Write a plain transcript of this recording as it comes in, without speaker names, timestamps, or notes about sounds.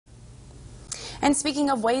And speaking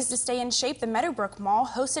of ways to stay in shape, the Meadowbrook Mall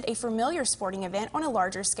hosted a familiar sporting event on a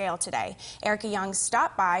larger scale today. Erica Young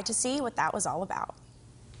stopped by to see what that was all about.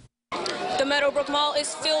 The Meadowbrook Mall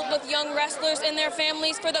is filled with young wrestlers and their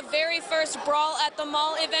families for the very first Brawl at the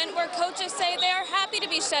Mall event, where coaches say they are happy to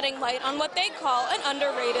be shedding light on what they call an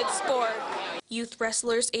underrated sport. Youth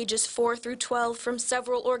wrestlers ages 4 through 12 from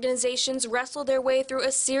several organizations wrestle their way through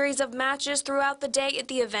a series of matches throughout the day at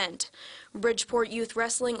the event. Bridgeport youth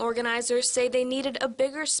wrestling organizers say they needed a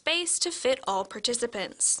bigger space to fit all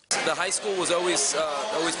participants. The high school was always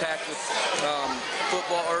packed with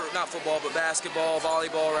football, or not football, but basketball,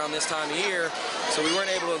 volleyball around this time of year, so we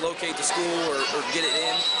weren't able to locate the school or get it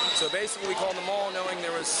in. So basically we called the mall knowing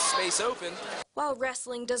there was space open. While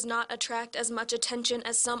wrestling does not attract as much attention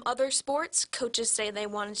as some other sports, coaches say they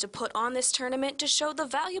wanted to put on this tournament to show the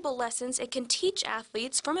valuable lessons it can teach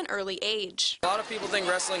athletes from an early age. A lot of people think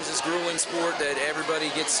wrestling is this grueling sport that everybody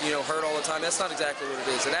gets, hurt all the time. That's not exactly what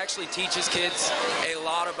it is. It actually teaches kids a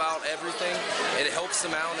lot about everything. It helps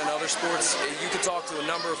them out in other sports. You could talk to a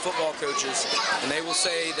number of football coaches, and they will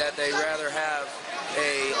say that they rather have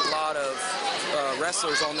a lot of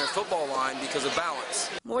wrestlers on their football line because of balance.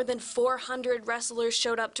 More than 400 wrestlers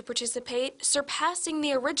showed up to participate, surpassing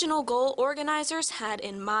the original goal organizers had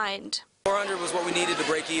in mind. 400 was what we needed to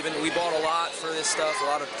break even. We bought a lot for this stuff, a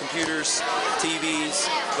lot of computers, TVs,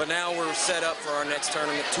 but now we're set up for our next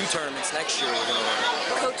tournament, 2 tournaments next year we're going to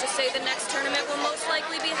run. Coaches say the next tournament will most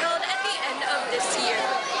likely be held at the end of this year.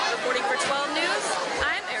 Reporting for 12 News,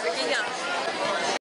 I'm Erica Young.